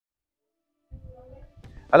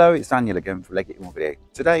Hello, it's Daniel again from Leggett Immobilier.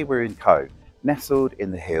 Today we're in Caux, nestled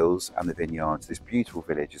in the hills and the vineyards. This beautiful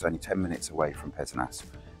village is only 10 minutes away from Pézenas.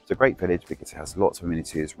 It's a great village because it has lots of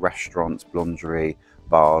amenities, restaurants, boulangerie,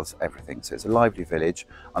 bars, everything. So it's a lively village,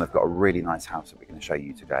 and I've got a really nice house that we're going to show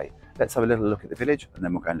you today. Let's have a little look at the village and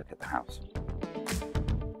then we'll go and look at the house.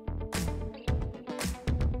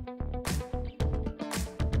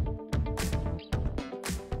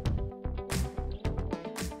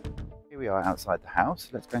 Here we are outside the house.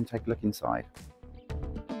 Let's go and take a look inside.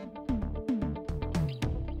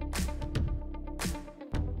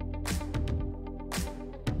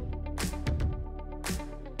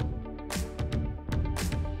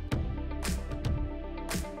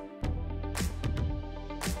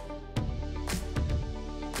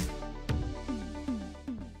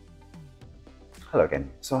 Hello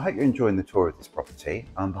again. So I hope you're enjoying the tour of this property.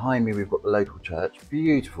 Behind me we've got the local church,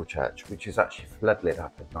 beautiful church, which is actually floodlit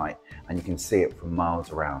up at night, and you can see it from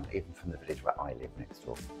miles around, even from the village where I live next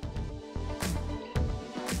door.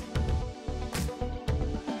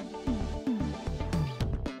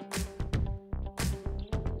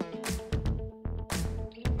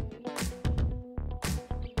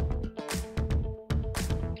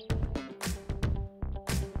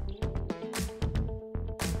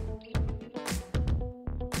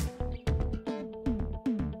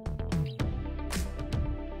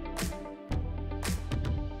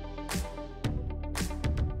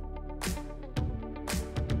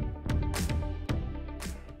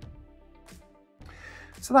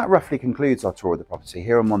 So that roughly concludes our tour of the property.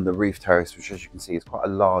 Here I'm on the roof terrace, which as you can see is quite a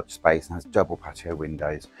large space and has double patio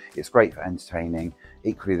windows. It's great for entertaining.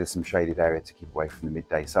 Equally, there's some shaded area to keep away from the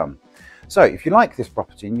midday sun. So if you like this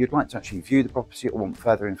property and you'd like to actually view the property or want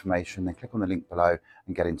further information, then click on the link below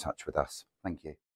and get in touch with us. Thank you.